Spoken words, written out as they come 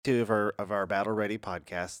Two of our Battle Ready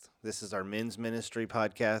podcast. This is our men's ministry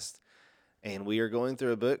podcast, and we are going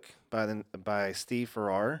through a book by Steve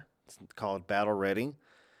Farrar. It's called Battle Ready.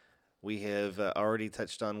 We have already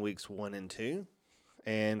touched on weeks 1 and 2,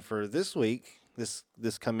 and for this week, this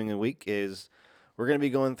coming week is we're going to be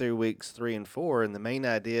going through weeks 3 and 4, and the main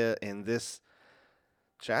idea in this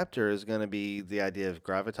chapter is going to be the idea of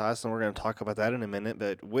gravitas, and we're going to talk about that in a minute.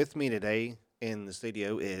 But with me today in the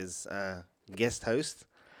studio is guest host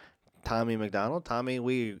Tommy McDonald. Tommy,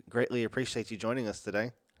 we greatly appreciate you joining us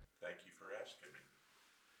today. Thank you for asking me.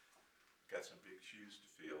 Got some big shoes to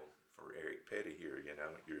fill for Eric Petty here.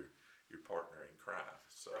 Your partner in crime.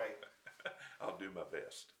 So Right. I'll do my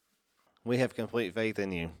best. We have complete faith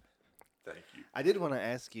in you. Thank you. I did want to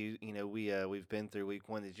ask you. We've been through week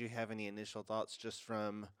 1. Did you have any initial thoughts just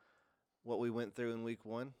from what we went through in week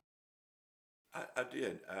 1? I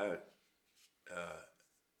did. Uh,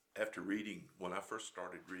 After reading, when I first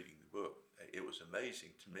started reading the book, it was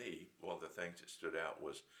amazing to me. One of the things that stood out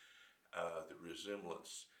was the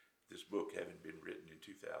resemblance. This book having been written in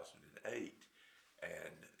 2008,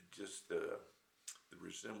 and just the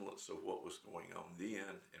resemblance of what was going on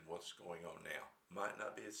then and what's going on now. Might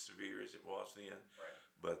not be as severe as it was then, Right.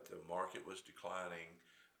 but the market was declining.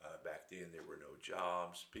 Back then, there were no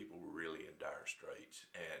jobs. People were really in dire straits.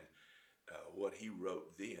 And what he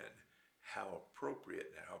wrote then, how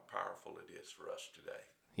appropriate and how powerful it is for us today.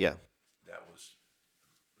 Yeah. That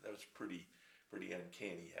was pretty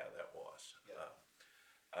uncanny how that was.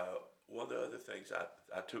 One of the other things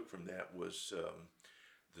I took from that was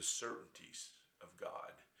the certainties of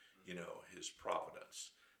God, His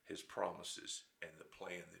providence, His promises, and the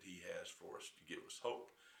plan that He has for us to give us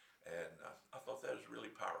hope. And I thought that was really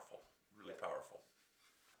powerful, really powerful.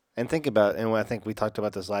 And think about, and I think we talked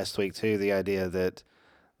about this last week too, the idea that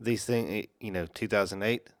these things,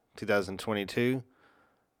 2008, 2022,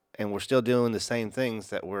 and we're still doing the same things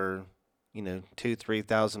that were, 2,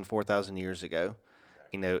 3,000, 4,000 years ago.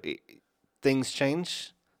 You know, it, things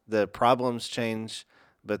change, the problems change,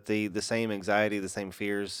 but the same anxiety, the same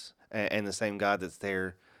fears, and the same God that's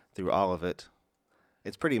there through all of it.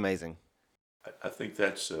 It's pretty amazing. I think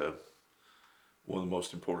that's one of the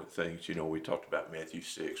most important things. We talked about Matthew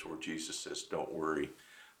 6, where Jesus says, "Don't worry."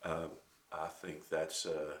 Uh, I think that's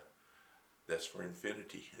for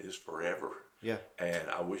infinity. It is forever, Yeah. and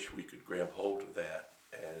I wish we could grab hold of that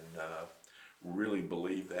and really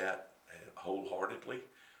believe that wholeheartedly. Yeah.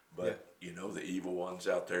 But the evil one's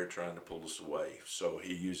out there trying to pull us away. So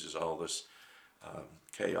he uses all this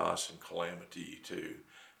chaos and calamity to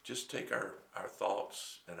just take our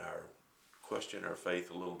thoughts and our question our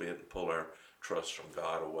faith a little bit and pull our trust from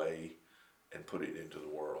God away and put it into the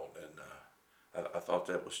world. And I thought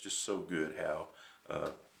that was just so good how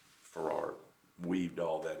Farrar weaved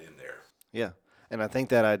all that in there. Yeah. And I think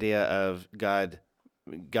that idea of God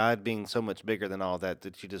being so much bigger than all that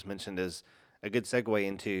you just mentioned is a good segue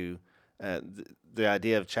into the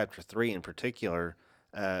idea of chapter 3 in particular.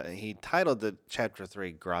 He titled the chapter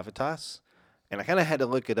 3 Gravitas, and I kind of had to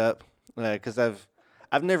look it up because I've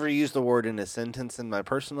never used the word in a sentence in my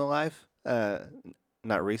personal life,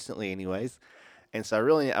 not recently, anyways. And so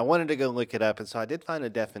I wanted to go look it up, and so I did find a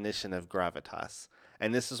definition of gravitas,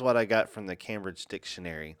 and this is what I got from the Cambridge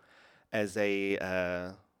Dictionary as a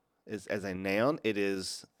noun. It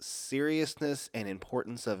is seriousness and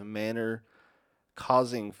importance of manner,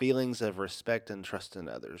 causing feelings of respect and trust in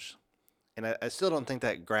others. And I still don't think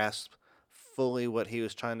that grasps fully what he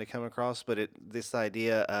was trying to come across, but this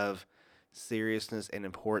idea of seriousness and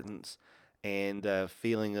importance and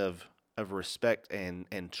feeling of respect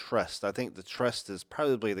and trust. I think the trust is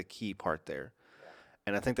probably the key part there.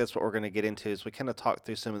 And I think that's what we're going to get into as we kind of talk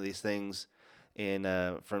through some of these things in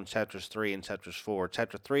from chapters 3 and chapters 4.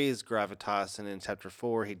 Chapter 3 is gravitas, and in chapter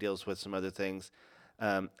 4 he deals with some other things.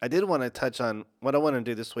 I did want to touch on what I want to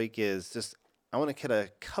do this week is just I want to get a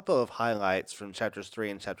couple of highlights from chapters 3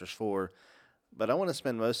 and chapters 4, but I want to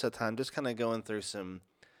spend most of the time just kind of going through some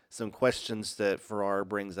questions that Farrar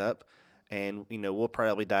brings up, and we'll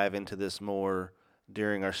probably dive into this more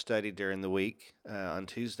during our study during the week on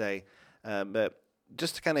Tuesday. But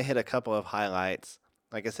just to kind of hit a couple of highlights,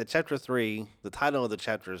 like I said, chapter 3, the title of the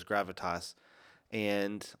chapter is Gravitas,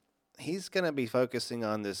 and he's going to be focusing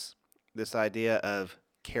on this idea of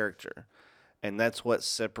character, and that's what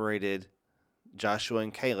separated Joshua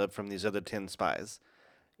and Caleb from these other 10 spies.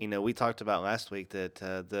 We talked about last week that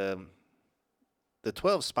the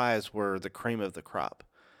 12 spies were the cream of the crop.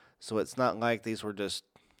 So it's not like these were just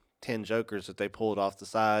 10 jokers that they pulled off the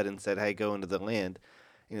side and said, hey, go into the land.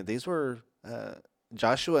 These were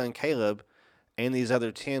Joshua and Caleb, and these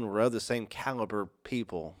other 10 were of the same caliber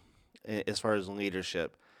people as far as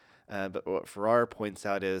leadership. But what Farrar points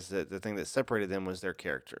out is that the thing that separated them was their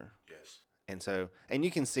character. Yes. And so, and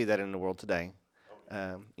you can see that in the world today.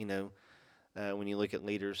 Oh, You know, when you look at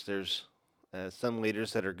leaders, there's some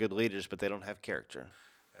leaders that are good leaders, but they don't have character.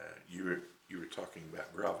 you were talking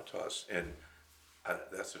about gravitas, and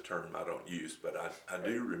that's a term I don't use, but I Right.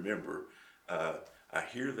 do remember. Uh, I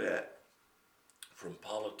hear that from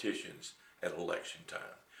politicians at election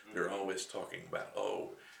time. They're always talking about,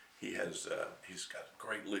 oh, he's got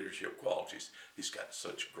great leadership qualities. He's got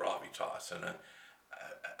such gravitas, and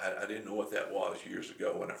I didn't know what that was years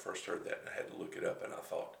ago when I first heard that, and I had to look it up, and I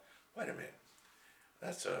thought, wait a minute,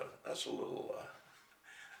 that's a little.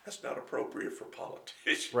 That's not appropriate for Right.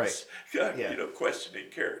 politicians. Yeah. Questioning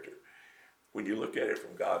character. When you look at it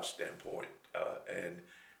from God's standpoint, and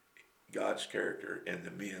God's character and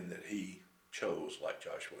the men that He chose, like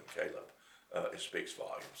Joshua and Caleb, it speaks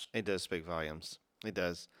volumes. It does speak volumes. It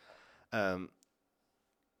does. Um,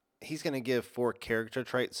 he's going to give 4 character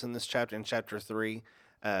traits in this chapter, in chapter 3,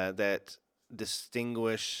 that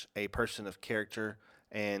distinguish a person of character.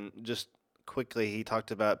 And just quickly, he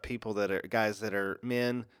talked about people that are guys that are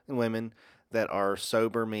men and women that are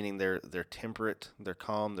sober, meaning they're temperate, they're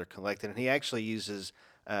calm, they're collected. And he actually uses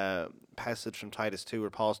passage from Titus 2 where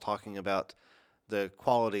Paul's talking about the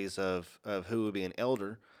qualities of who would be an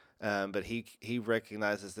elder. But he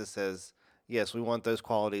recognizes this as, yes, we want those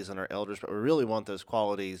qualities in our elders, but we really want those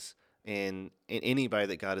qualities in anybody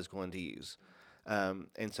that God is going to use.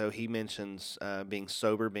 And so he mentions being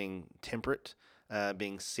sober, being temperate,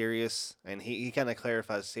 being serious, and he kind of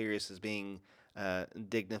clarifies serious as being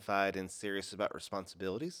dignified and serious about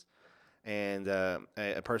responsibilities. And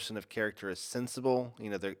a person of character is sensible. You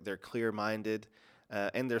know, they're clear minded,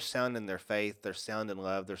 and they're sound in their faith. They're sound in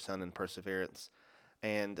love. They're sound in perseverance.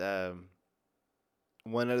 And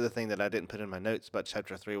one other thing that I didn't put in my notes about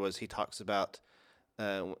chapter 3 was he talks about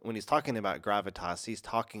when he's talking about gravitas, he's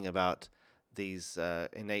talking about these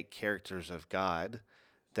innate characters of God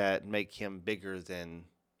that make him bigger than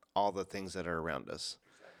all the things that are around us.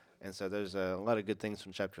 And so there's a lot of good things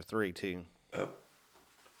from chapter 3 too. A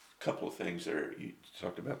couple of things there. You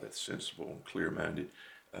talked about that sensible and clear-minded.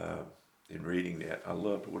 In reading that, I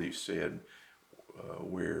loved what he said,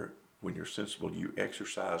 where when you're sensible, you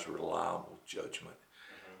exercise reliable judgment.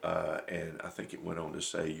 And I think it went on to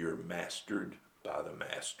say you're mastered by the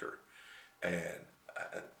master. And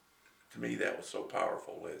to me, that was so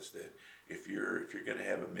powerful. Is that if you're going to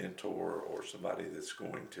have a mentor or somebody that's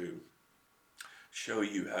going to show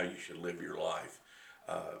you how you should live your life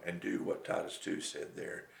and do what Titus 2 said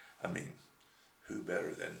there, I mean, who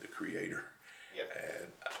better than the Creator?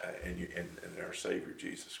 Yep. And our Savior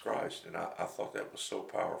Jesus Christ. And I thought that was so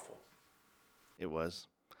powerful. It was.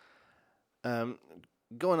 Um,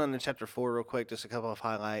 Going on to chapter 4 real quick, just a couple of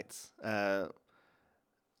highlights. The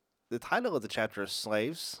title of the chapter is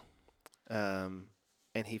Slaves. And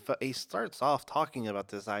he starts off talking about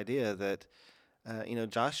this idea that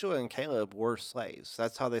Joshua and Caleb were slaves.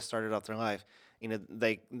 That's how they started off their life. You know,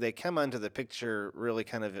 they come onto the picture really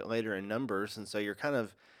kind of later in Numbers, and so you're kind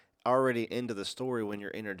of already into the story when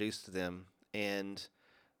you're introduced to them, and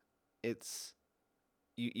it's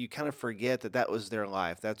you kind of forget that that was their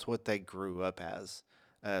life. That's what they grew up as.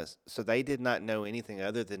 So they did not know anything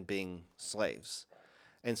other than being slaves.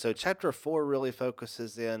 And so chapter 4 really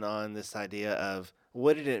focuses in on this idea of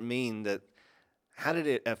what did it mean that how did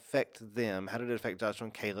it affect them? How did it affect Joshua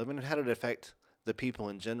and Caleb? And how did it affect the people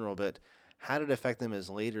in general? But how did it affect them as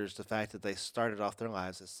leaders? The fact that they started off their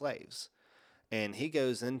lives as slaves. And he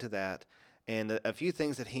goes into that. And a few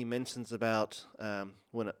things that he mentions about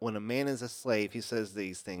when a man is a slave, he says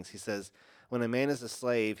these things. He says, when a man is a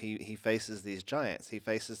slave, he faces these giants. He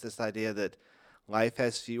faces this idea that life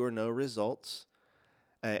has few or no results.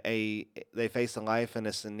 They face a life in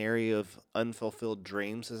a scenario of unfulfilled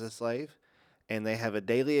dreams as a slave, and they have a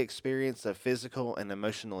daily experience of physical and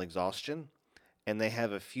emotional exhaustion, and they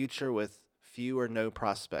have a future with few or no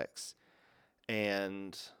prospects.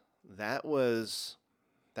 And that was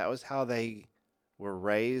that was how they were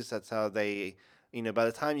raised. That's how they, by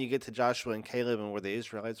the time you get to Joshua and Caleb and where the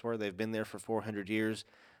Israelites were, they've been there for 400 years.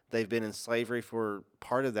 They've been in slavery for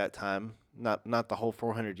part of that time, not the whole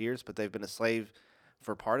 400 years, but they've been a slave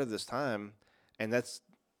for part of this time, and that's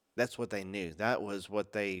what they knew. That was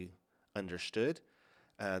what they understood.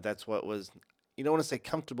 That's what was, you don't want to say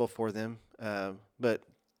comfortable for them, but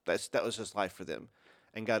that was just life for them.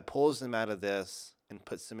 And God pulls them out of this and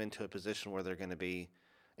puts them into a position where they're going to be,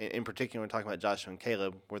 in particular, we're talking about Joshua and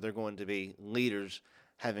Caleb, where they're going to be leaders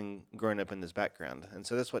having grown up in this background. And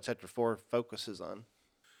so that's what chapter 4 focuses on.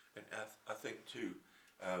 And I think, too,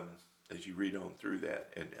 um, as you read on through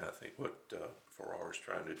that, and I think what Farrar is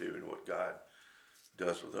trying to do and what God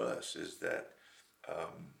does with us is that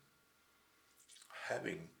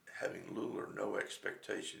having having little or no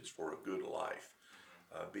expectations for a good life,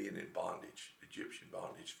 being in bondage, Egyptian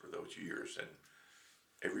bondage for those years, and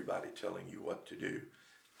everybody telling you what to do,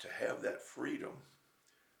 to have that freedom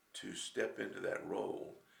to step into that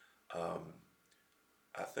role.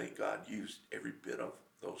 I think God used every bit of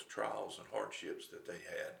those trials and hardships that they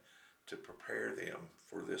had to prepare them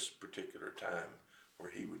for this particular time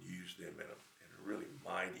where He would use them in a really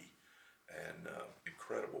mighty and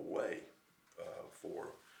incredible way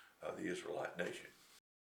for the Israelite nation.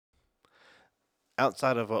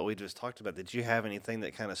 Outside of what we just talked about, did you have anything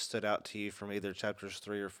that kind of stood out to you from either chapters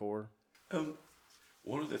 3 or 4? Um,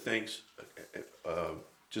 One of the things,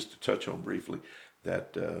 just to touch on briefly,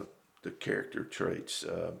 that the character traits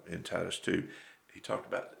in Titus 2, he talked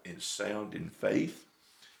about in sound in faith.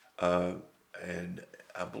 Uh, and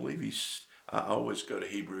I believe I always go to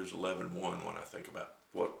Hebrews 11:1 when I think about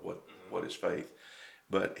what is faith.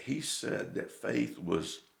 But he said that faith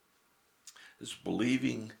is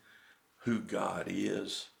believing who God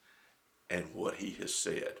is and what He has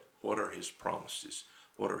said. What are His promises?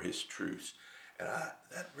 What are His truths? And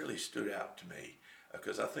that really stood out to me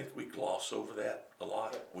because I think we gloss over that a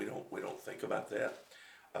lot. We don't think about that.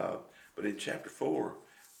 Uh, but in chapter 4,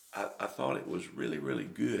 I thought it was really really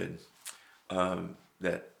good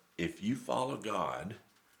that if you follow God,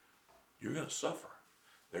 you're going to suffer.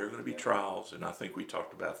 There are going to be trials, and I think we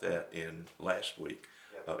talked about that in last week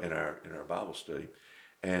in our Bible study.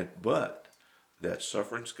 But that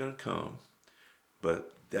suffering's going to come,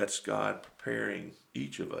 but that's God preparing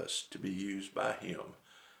each of us to be used by Him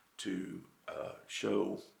to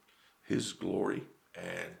show His glory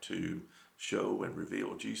and to show and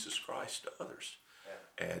reveal Jesus Christ to others.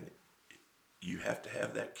 And you have to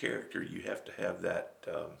have that character. You have to have that.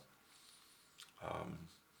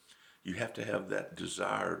 You have to have that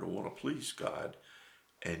desire to want to please God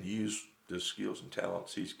and use the skills and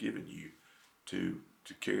talents He's given you to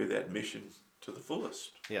carry that mission to the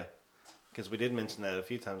fullest. Yeah, because we did mention that a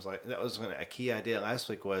few times. Like that was a key idea last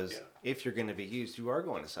week was if you're going to be used, you are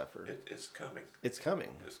going to suffer. It's coming. It's coming.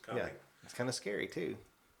 It's coming. Yeah, it's kind of scary too.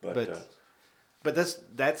 But But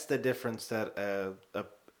that's the difference that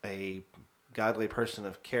a godly person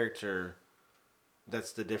of character.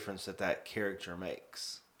 That's the difference that character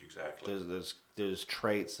makes. exactly. Those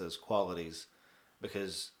traits, those qualities,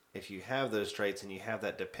 because if you have those traits and you have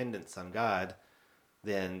that dependence on God,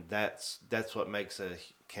 then that's what makes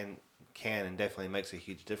can and definitely makes a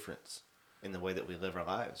huge difference in the way that we live our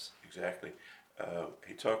lives. Exactly.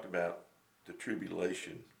 He talked about the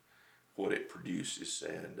tribulation, what it produces,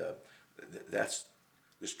 and that's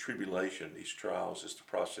this tribulation, these trials, is the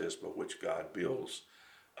process by which God builds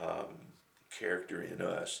character in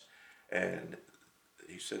us. And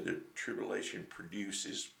he said that tribulation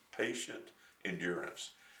produces patient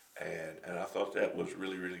endurance, and I thought that was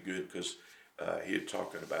really really good because he had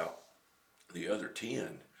talking about the other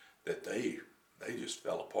 10 that they just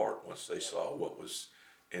fell apart once they saw what was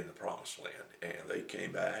in the promised land, and they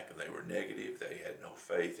came back and they were negative. They had no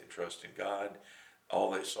faith and trust in God.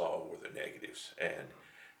 All they saw were the negatives, and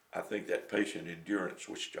I think that patient endurance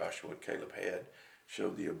which Joshua and Caleb had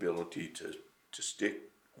showed the ability to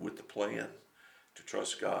stick with the plan, to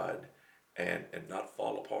trust God, and not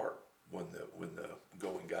fall apart when the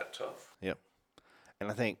going got tough. Yep. And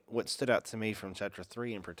I think what stood out to me from chapter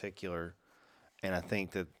 3 in particular, and I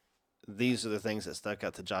think that these are the things that stuck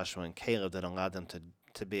out to Joshua and Caleb that allowed them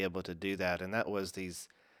to be able to do that, and that was these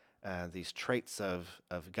traits of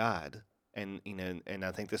God. And and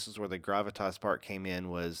I think this is where the gravitas part came in.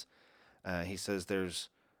 Was he says there's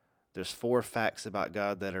 4 facts about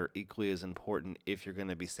God that are equally as important if you're going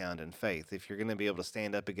to be sound in faith, if you're going to be able to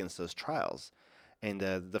stand up against those trials. And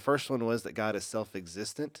the first one was that God is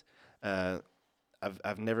self-existent. Uh,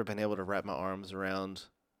 I've never been able to wrap my arms around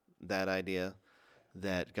that idea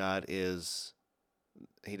that God is.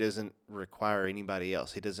 He doesn't require anybody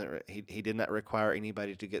else. He did not require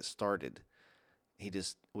anybody to get started. He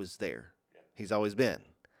just was there. He's always been.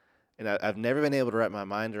 And I've never been able to wrap my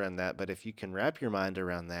mind around that. But if you can wrap your mind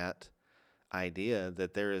around that idea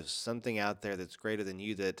that there is something out there that's greater than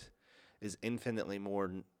you, that is infinitely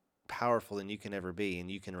more powerful than you can ever be, and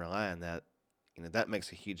you can rely on that, that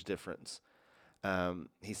makes a huge difference.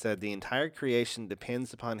 He said the entire creation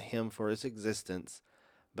depends upon Him for its existence,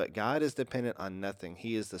 but God is dependent on nothing.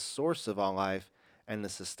 He is the source of all life and the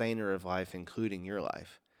sustainer of life, including your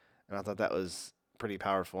life. And I thought that was pretty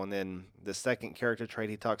powerful. And then the second character trait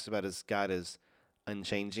he talks about is God is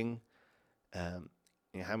unchanging.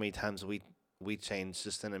 How many times we change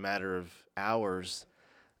just in a matter of hours,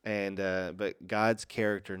 and but God's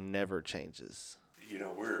character never changes. You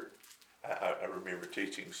know, I remember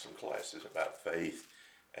teaching some classes about faith,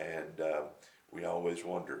 and we always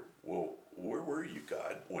wonder, well, where were you,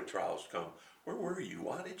 God, when trials come? Where were you?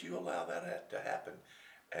 Why did you allow that to happen?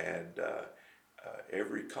 And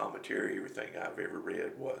every commentary, everything I've ever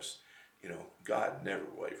read was, God never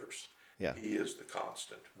wavers. Yeah, He is the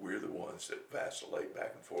constant. We're the ones that vacillate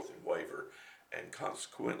back and forth and waver, and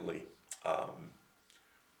consequently,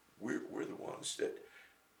 we're the ones that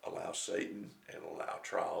allow Satan and allow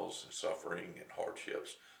trials and suffering and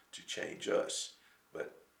hardships to change us,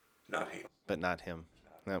 but not him. but not him.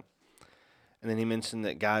 No. And then he mentioned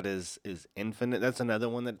that God is infinite. That's another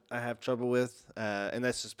one that I have trouble with, and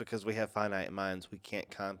that's just because we have finite minds. We can't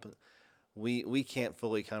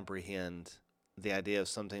fully comprehend the idea of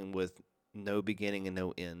something with no beginning and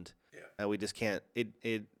no end. Yeah, We just can't.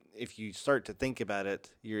 It if you start to think about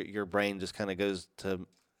it, your brain just kind of goes to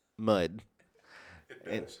mud.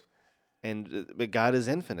 it And does. but God is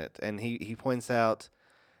infinite, and he points out.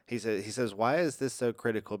 He says, why is this so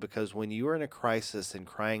critical? Because when you are in a crisis and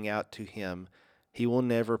crying out to Him, He will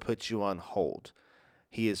never put you on hold.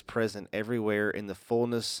 He is present everywhere in the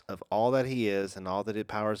fullness of all that He is and all that it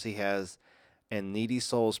powers He has, and needy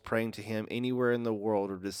souls praying to Him anywhere in the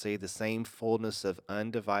world are to see the same fullness of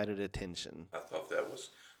undivided attention. I thought that was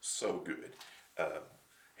so good. Um,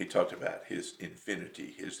 he talked about his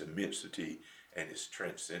infinity, his immensity, and his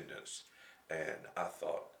transcendence. And I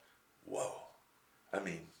thought, whoa. I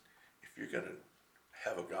mean, if you're going to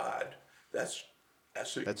have a God, that's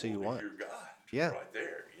that's who That's who you you want as want. your God Yeah, right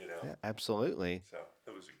there, yeah, absolutely. So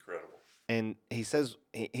it was incredible. And he says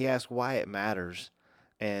he asks why it matters,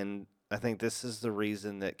 and I think this is the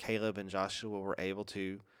reason that Caleb and Joshua were able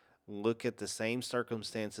to look at the same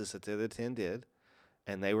circumstances that the other 10 did,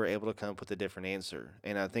 and they were able to come up with a different answer.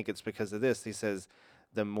 And I think it's because of this. He says,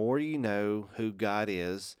 the more you know who God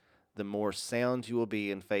is, the more sound you will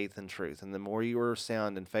be in faith and truth. And the more you are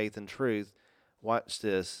sound in faith and truth, watch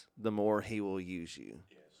this, the more He will use you.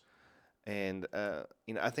 Yes. And,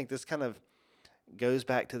 I think this kind of goes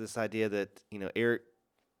back to this idea that, Eric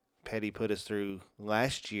Petty put us through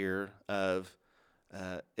last year of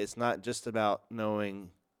it's not just about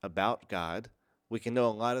knowing about God. We can know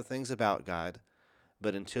a lot of things about God,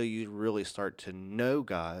 but until you really start to know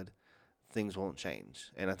God, things won't change.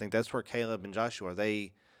 And I think that's where Caleb and Joshua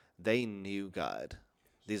they knew God.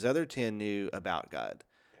 These other 10 knew about God,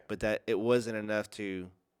 Yeah. but that it wasn't enough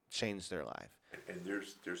to change their life. And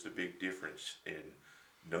there's a big difference in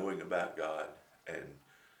knowing about God and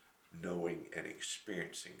knowing and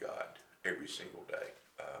experiencing God every single day.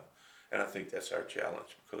 And I think that's our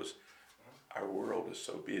challenge because our world is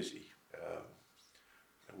so busy.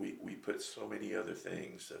 We put so many other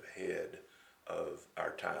things ahead of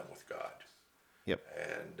our time with God. Yep.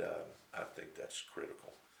 And I think that's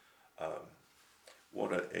critical.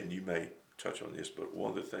 And you may touch on this, but one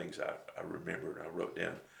of the things I remember and I wrote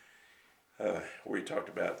down where he talked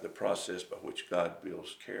about the process by which God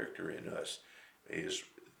builds character in us is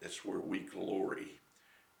it's where we glory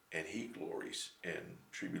and he glories in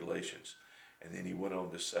tribulations. And then he went on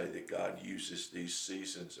to say that God uses these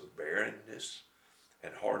seasons of barrenness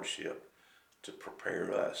and hardship to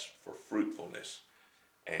prepare us for fruitfulness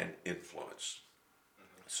and influence.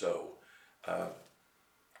 So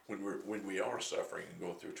when we are suffering and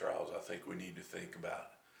going through trials, I think we need to think about,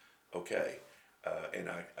 okay, and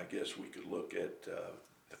I guess we could look at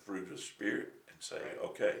the fruit of the Spirit and say,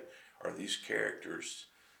 okay, are these characters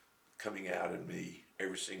coming out in me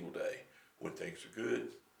every single day when things are good,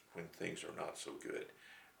 when things are not so good?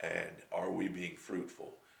 And are we being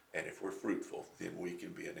fruitful? And if we're fruitful, then we can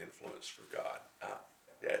be an influence for God.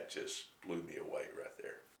 That just blew me away right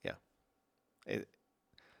there. Yeah.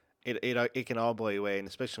 It, it can all blow you away, and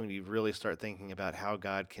especially when you really start thinking about how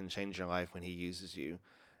God can change your life when He uses you,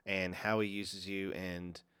 and how He uses you,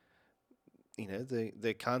 and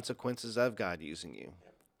the consequences of God using you.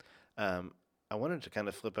 I wanted to kind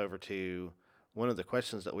of flip over to one of the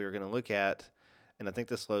questions that we were going to look at, and I think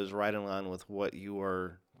this flows right in line with what you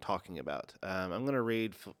were talking about. I'm going to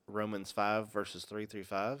read Romans 5 verses 3 through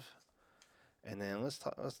 5, and then let's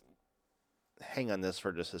hang on this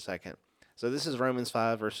for just a second. So this is Romans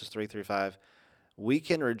 5 verses 3 through 5. We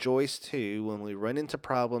can rejoice too when we run into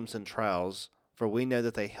problems and trials, for we know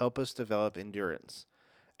that they help us develop endurance.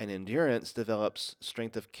 And endurance develops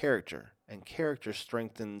strength of character, and character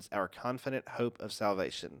strengthens our confident hope of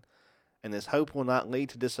salvation. And this hope will not lead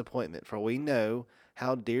to disappointment, for we know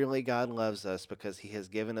how dearly God loves us because He has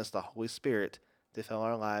given us the Holy Spirit to fill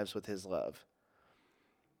our lives with His love.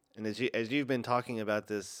 And as you've been talking about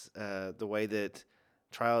this, the way that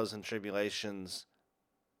trials and tribulations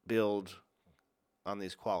build on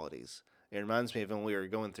these qualities, it reminds me of when we were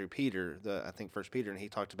going through Peter, I think First Peter, and he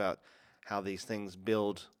talked about how these things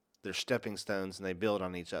build. They're stepping stones, and they build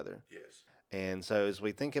on each other. Yes. And so, as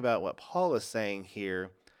we think about what Paul is saying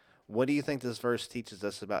here, what do you think this verse teaches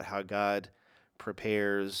us about how God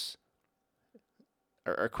prepares?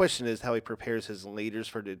 Our question is how he prepares his leaders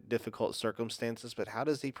for the difficult circumstances, but how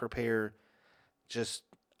does he prepare just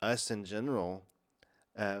us in general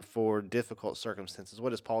for difficult circumstances?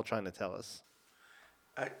 What is Paul trying to tell us?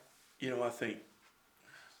 I, I think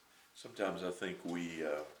sometimes I think we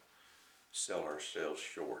sell ourselves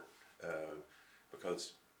short uh,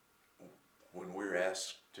 because when we're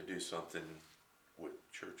asked to do something with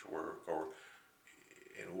church work or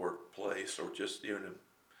in a workplace or just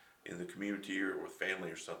in the community or with family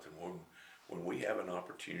or something, when we have an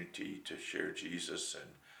opportunity to share Jesus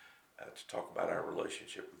and to talk about our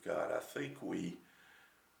relationship with God, I think we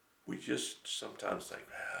just sometimes think,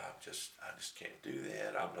 I just can't do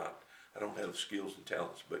that. I don't have the skills and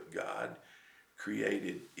talents, but God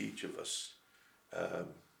created each of us um,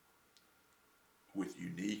 with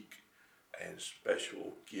unique and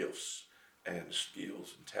special gifts and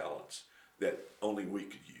skills and talents that only we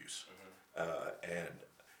could use. And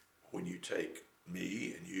when you take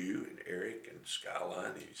me and you and Eric and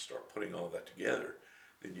Skyline and you start putting all that together,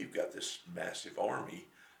 then you've got this massive army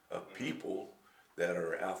of people that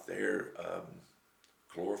are out there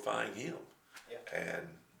glorifying Him. Yeah. And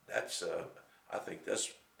that's, I think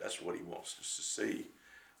that's what He wants us to see.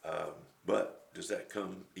 But does that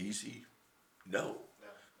come easy? No.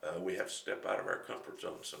 We have to step out of our comfort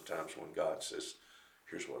zone sometimes when God says,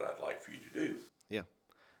 here's what I'd like for you to do. Yeah.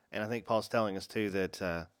 And I think Paul's telling us too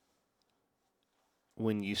that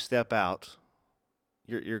when you step out,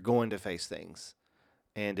 you're going to face things,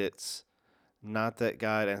 and it's not that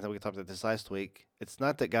God. And I think we talked about this last week. It's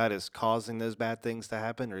not that God is causing those bad things to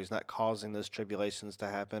happen, or He's not causing those tribulations to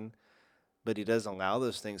happen, but He does allow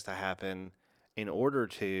those things to happen in order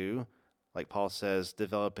to, like Paul says,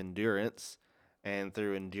 develop endurance, and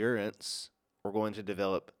through endurance, we're going to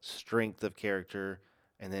develop strength of character,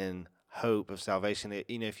 and then hope of salvation.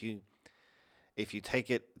 If you take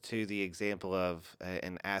it to the example of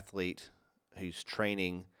an athlete who's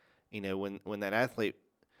training, when that athlete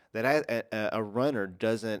a runner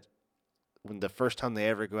doesn't when the first time they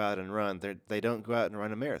ever go out and run, they don't go out and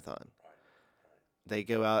run a marathon. They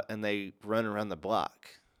go out and they run around the block,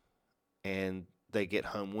 and they get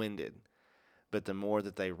home winded. But the more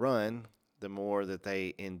that they run, the more that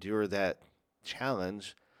they endure that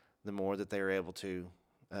challenge, the more that they are able to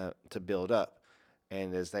build up.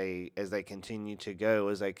 And as they continue to go,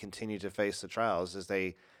 as they continue to face the trials, as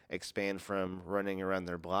they expand from running around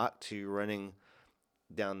their block to running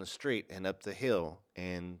down the street and up the hill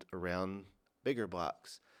and around bigger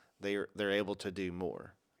blocks, they're able to do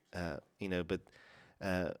more. But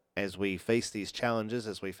as we face these challenges,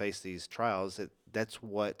 as we face these trials, that's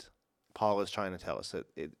what Paul is trying to tell us. That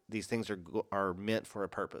these things are meant for a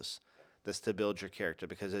purpose. That's to build your character,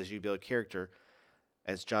 because as you build character,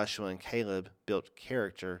 as Joshua and Caleb built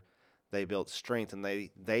character, they built strength, and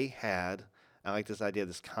they had. I like this idea of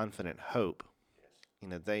this confident hope.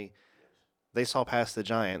 They saw past the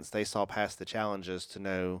giants. They saw past the challenges to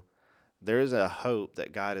know there is a hope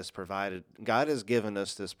that God has provided. God has given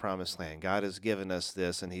us this promised land. God has given us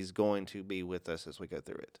this, and He's going to be with us as we go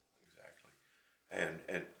through it. Exactly.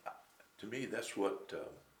 And to me, that's what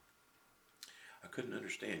I couldn't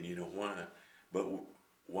understand. Why, but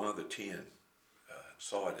one of the 10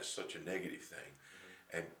 saw it as such a negative thing,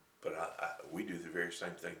 and but we do the very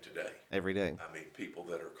same thing today. Every day. I mean, people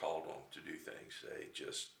that are called on to do things, they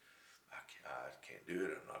just I can't do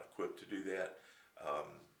it. I'm not equipped to do that.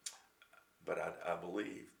 But I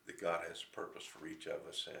believe that God has a purpose for each of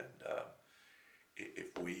us, and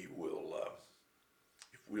if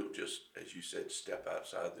we'll just, as you said, step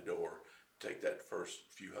outside the door, take that first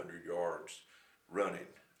few hundred yards running,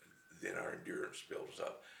 then our endurance builds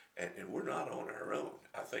up. And we're not on our own.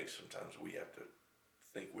 I think sometimes we have to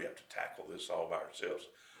think we have to tackle this all by ourselves,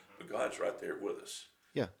 but God's right there with us.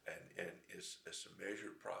 Yeah. And it's a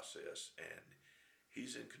measured process, and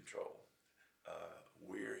He's in control.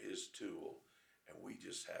 We're His tool, and we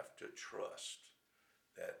just have to trust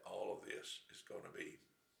that all of this is going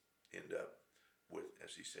to end up with,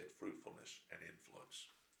 as He said, fruitfulness and influence.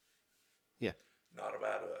 Yeah. Not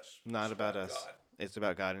about us. Not about us. God. It's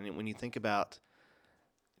about God. And when you think about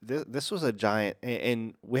this was a giant,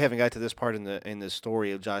 and we haven't got to this part in the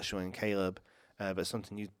story of Joshua and Caleb, but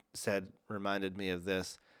something you said reminded me of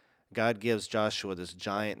this. God gives Joshua this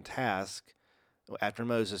giant task After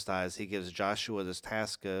Moses dies, he gives Joshua this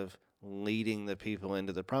task of leading the people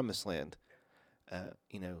into the promised land.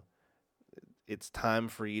 You know, it's time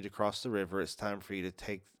for you to cross the river. It's time for you to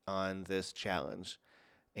take on this challenge.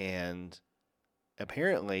 And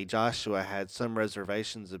apparently, Joshua had some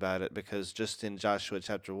reservations about it because just in Joshua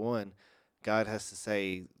chapter 1, God has to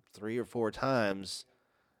say 3 or 4 times,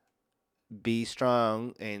 be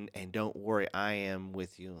strong and don't worry, I am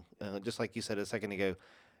with you. Just like you said a second ago,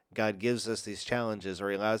 God gives us these challenges, or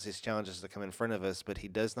he allows these challenges to come in front of us, but he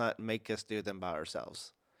does not make us do them by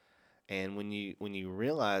ourselves. And when you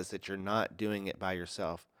realize that you're not doing it by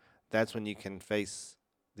yourself, that's when you can face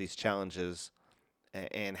these challenges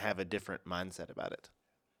and have a different mindset about it.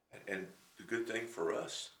 And the good thing for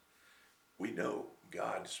us, we know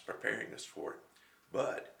God's preparing us for it.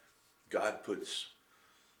 But God puts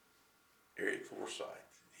Eric Forsythe,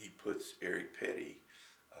 he puts Eric Petty,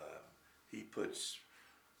 he puts,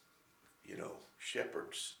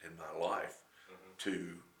 shepherds in my life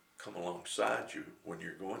to come alongside you when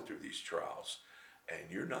you're going through these trials. And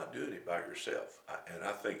you're not doing it by yourself. And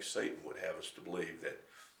I think Satan would have us to believe that,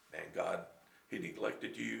 man, God, he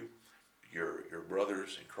neglected you, your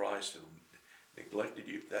brothers in Christ have neglected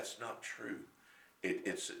you. That's not true.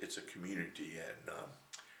 It's a community, and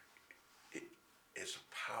it, it's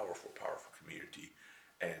a powerful, powerful community,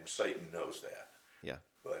 and Satan knows that. Yeah,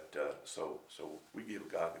 But so we give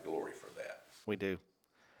God the glory for that. we do.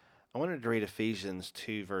 I wanted to read Ephesians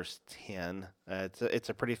 2, verse 10. It's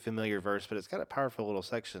a pretty familiar verse, but it's got a powerful little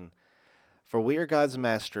section. For we are God's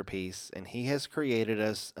masterpiece, and he has created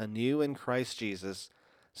us anew in Christ Jesus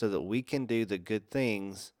so that we can do the good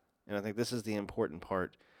things. And I think this is the important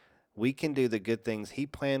part. We can do the good things he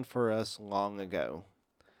planned for us long ago.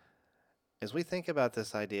 As we think about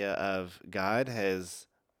this idea of God has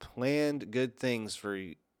planned good things for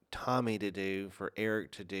Tommy to do, for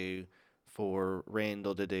Eric to do, for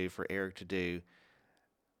Randall to do, for Eric to do,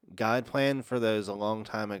 God planned for those a long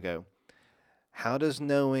time ago. How does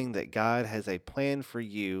knowing that God has a plan for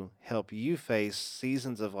you help you face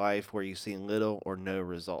seasons of life where you see little or no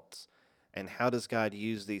results? And how does God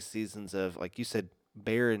use these seasons of, like you said,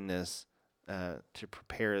 barrenness to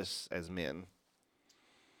prepare us as men?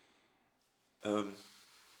 Um,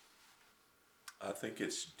 I think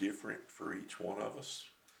it's different for each one of us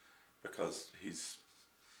because he's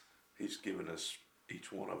given us,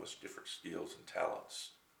 each one of us, different skills and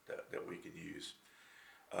talents that we can use.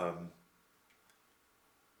 Um,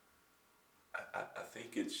 I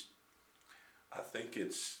think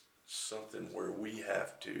it's something where we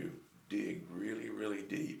have to dig really, really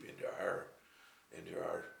deep into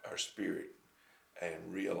our spirit and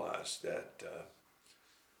realize that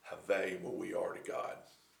how valuable we are to God,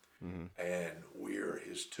 Mm-hmm. and we're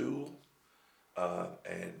His tool.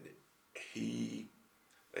 And He,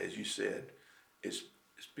 as you said, it's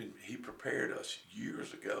been He prepared us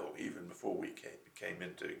years ago, even before we came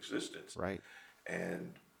into existence, Right.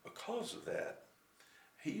 and because of that,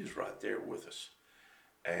 He is right there with us.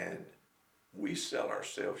 And we sell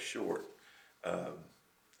ourselves short, um,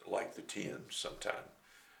 like the 10 sometime.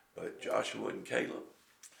 But Joshua and Caleb,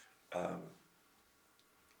 um,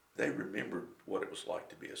 they remembered what it was like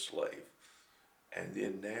to be a slave. And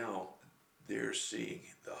then now they're seeing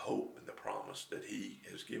the hope and the promise that He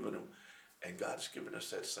has given them. And God's given us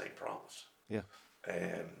that same promise. Yeah.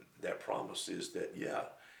 And that promise is that, yeah,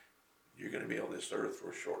 you're going to be on this earth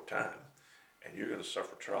for a short time, and you're going to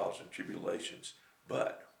suffer trials and tribulations,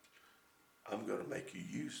 but I'm going to make you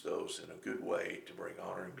use those in a good way to bring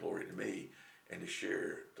honor and glory to me and to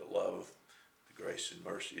share the love, the grace and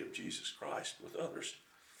mercy of Jesus Christ with others.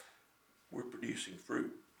 We're producing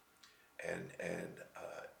fruit. And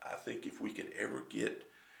I think if we can ever get,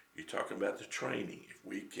 you're talking about the training, if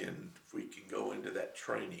we can go into that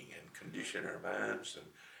training and condition our minds and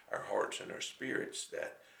our hearts and our spirits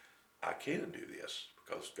that I can do this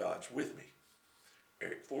because God's with me.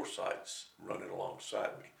 Eric Forsythe's running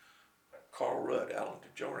alongside me. Carl Rudd, Alan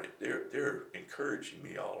DeJarnett, they're encouraging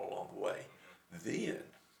me all along the way.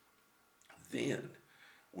 Then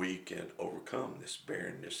we can overcome this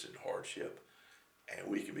barrenness and hardship, and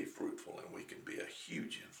we can be fruitful, and we can be a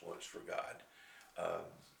huge influence for God. Um,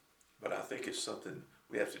 but I think it's something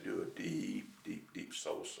we have to do a deep, deep, deep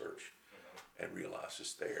soul search and realize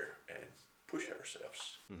it's there and push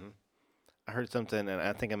ourselves. Mm-hmm. I heard something, and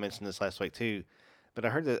I think I mentioned this last week too, but I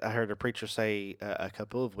heard a preacher say a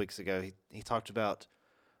couple of weeks ago. He talked about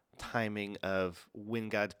timing of when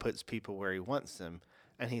God puts people where He wants them,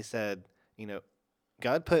 and he said,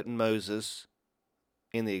 God put Moses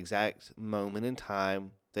in the exact moment in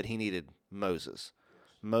time that He needed Moses.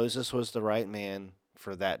 Moses was the right man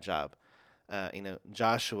for that job.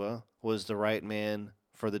 Joshua was the right man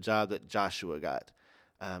for the job that Joshua got.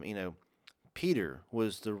 Um, you know, Peter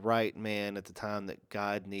was the right man at the time that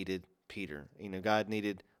God needed Peter. God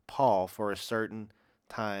needed Paul for a certain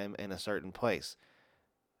time and a certain place.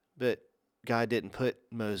 But God didn't put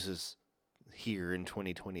Moses here in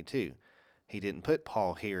 2022. He didn't put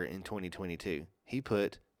Paul here in 2022. He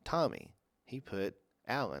put Tommy. He put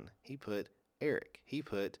Alan. He put Eric. He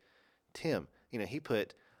put Tim. He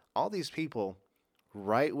put all these people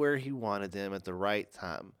right where he wanted them at the right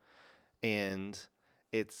time. And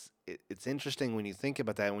it's interesting when you think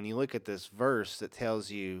about that. When you look at this verse that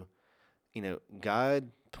tells you, God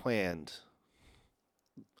planned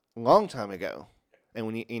a long time ago. And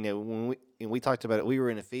when we talked about it, we were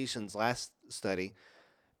in Ephesians last study,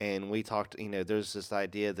 and we talked. There's this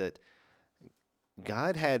idea that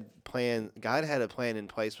God had a plan in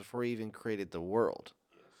place before He even created the world.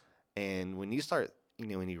 And when you start,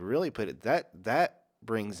 when you really put it, that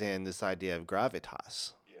brings in this idea of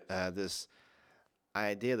gravitas, this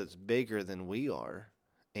idea that's bigger than we are,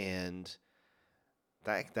 and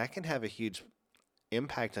that can have a huge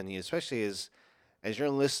impact on you, especially as you're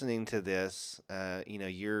listening to this.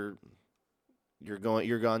 You're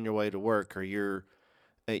on your way to work, or you're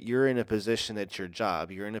in a position at your job,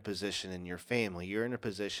 you're in a position in your family, you're in a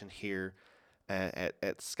position here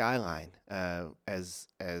at Skyline, as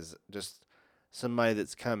just somebody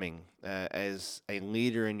that's coming, as a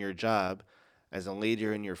leader in your job, as a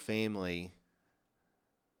leader in your family.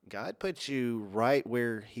 God put you right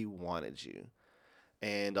where He wanted you.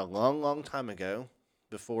 And a long, long time ago,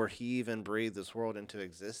 before He even breathed this world into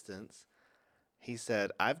existence, He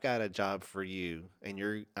said, "I've got a job for you,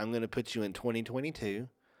 and I'm going to put you in 2022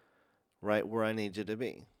 right where I need you to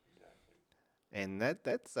be." And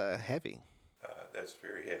that's heavy. That's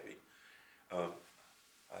very heavy. Um,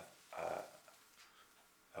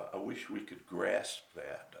 I wish we could grasp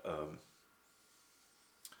that.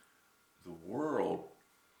 The world,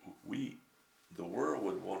 we, the world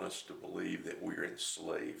would want us to believe that we're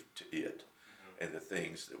enslaved to it and the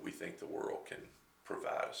things that we think the world can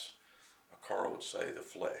provide us. Carl would say the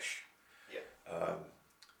flesh.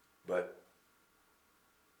 But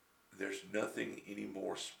there's nothing any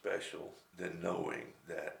more special than knowing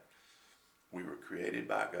that we were created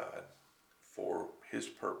by God for His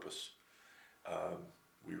purpose.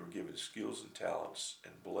 We were given skills and talents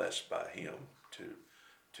and blessed by Him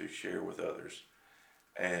to share with others.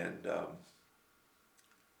 And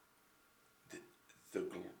the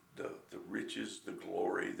riches, the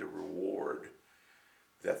glory, the reward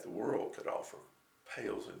that the world could offer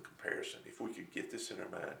pales in comparison. If we could get this in our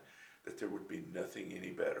mind, that there would be nothing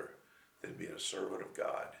any better than being a servant of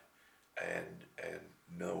God and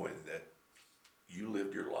knowing that you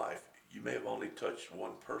lived your life. You may have only touched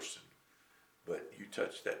one person, but you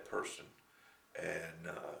touched that person,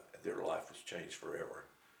 and their life was changed forever.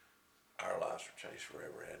 Our lives were changed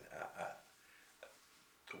forever, and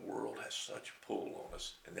the world has such a pull on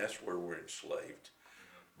us, and that's where we're enslaved.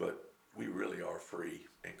 But we really are free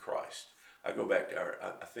in Christ. I go back to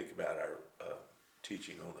I think about our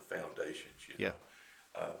teaching on the foundations, Yeah.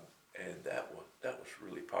 And that was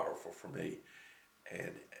really powerful for me,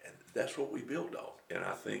 and that's what we build on. And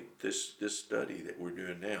I think this study that we're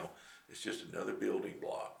doing now is just another building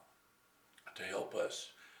block to help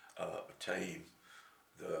us attain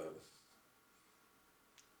the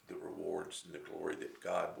rewards and the glory that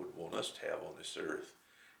God would want us to have on this earth.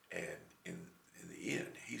 And in the end,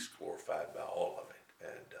 He's glorified by all of it,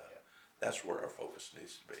 and that's where our focus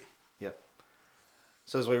needs to be. Yep.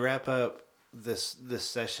 So as we wrap up this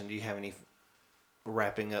session, do you have any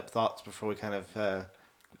wrapping up thoughts before we kind of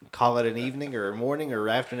call it an evening or a morning or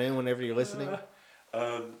afternoon, whenever you're listening?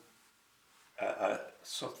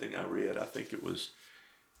 Something I read, I think it was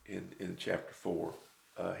in chapter 4,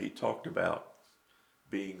 he talked about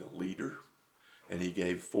being a leader, and he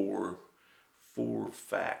gave four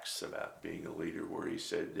facts about being a leader, where he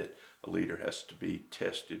said that a leader has to be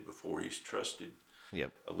tested before he's trusted.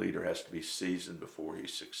 Yep. A leader has to be seasoned before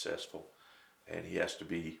he's successful, and he has to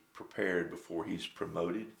be prepared before he's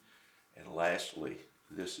promoted. And lastly,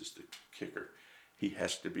 this is the kicker, he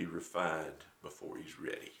has to be refined before he's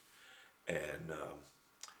ready. And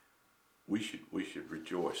we should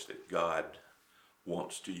rejoice that God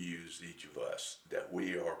wants to use each of us, that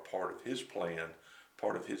we are part of His plan,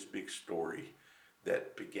 part of His big story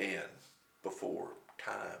that began before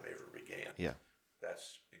time ever began. Yeah.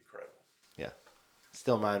 That's incredible. Yeah.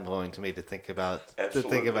 Still mind blowing to me to think about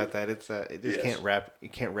Absolutely. that. It's it just Yes. you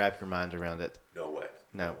can't wrap your mind around it. No way.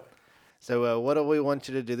 No. way. So what do we want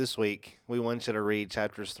you to do this week? We want you to read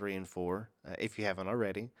chapters 3 and 4, if you haven't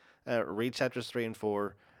already. Read chapters 3 and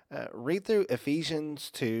 4. Read through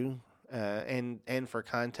Ephesians 2, and for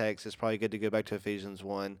context, it's probably good to go back to Ephesians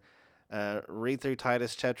 1. Read through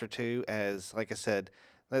Titus chapter 2, as, like I said,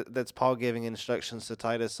 that's Paul giving instructions to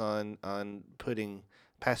Titus on putting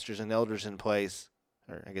pastors and elders in place,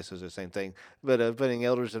 or I guess it was the same thing, but putting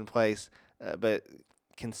elders in place. But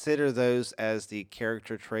consider those as the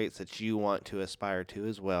character traits that you want to aspire to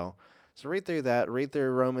as well. So read through that. Read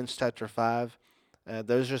through Romans chapter 5.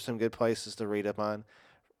 Those are some good places to read up on.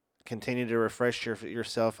 Continue to refresh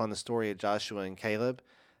yourself on the story of Joshua and Caleb,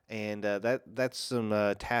 and that's some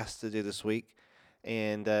tasks to do this week.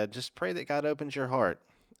 And just pray that God opens your heart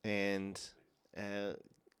and uh,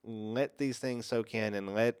 let these things soak in,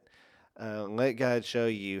 and let God show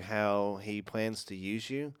you how He plans to use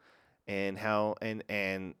you, and how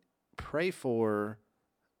and pray for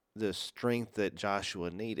the strength that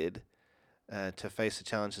Joshua needed to face the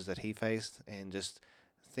challenges that he faced, and just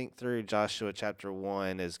think through Joshua chapter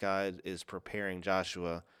 1 as God is preparing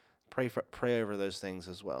Joshua. Pray over those things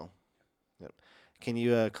as well. Yep. Can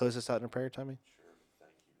you close us out in a prayer, Tommy? Sure.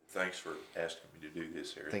 Thank you. Thanks for asking me to do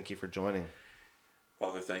this, Eric. Thank you for joining.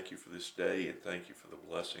 Father, thank you for this day, and thank you for the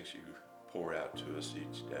blessings you pour out to us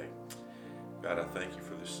each day. God, I thank you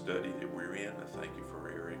for this study that we're in. I thank you for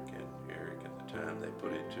Eric and the time they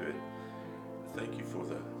put into it. I thank you for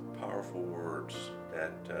the powerful words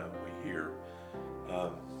that we hear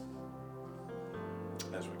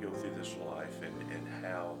as we go through this life, and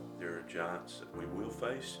how there are giants that we will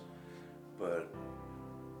face, but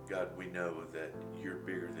God, we know that you're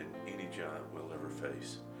bigger than any giant we'll ever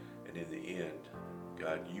face. And in the end,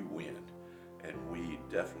 God, you win. And we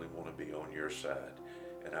definitely want to be on your side.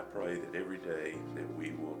 And I pray that every day that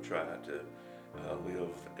we will try to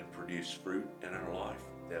live and produce fruit in our life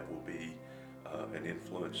that will be an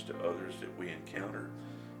influence to others that we encounter.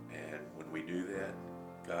 And when we do that,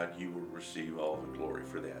 God, you will receive all the glory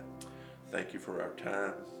for that. Thank you for our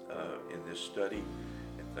time in this study.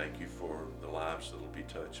 And thank you for the lives that will be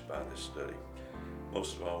touched by this study.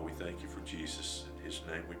 Most of all, we thank you for Jesus. In his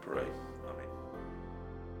name we pray.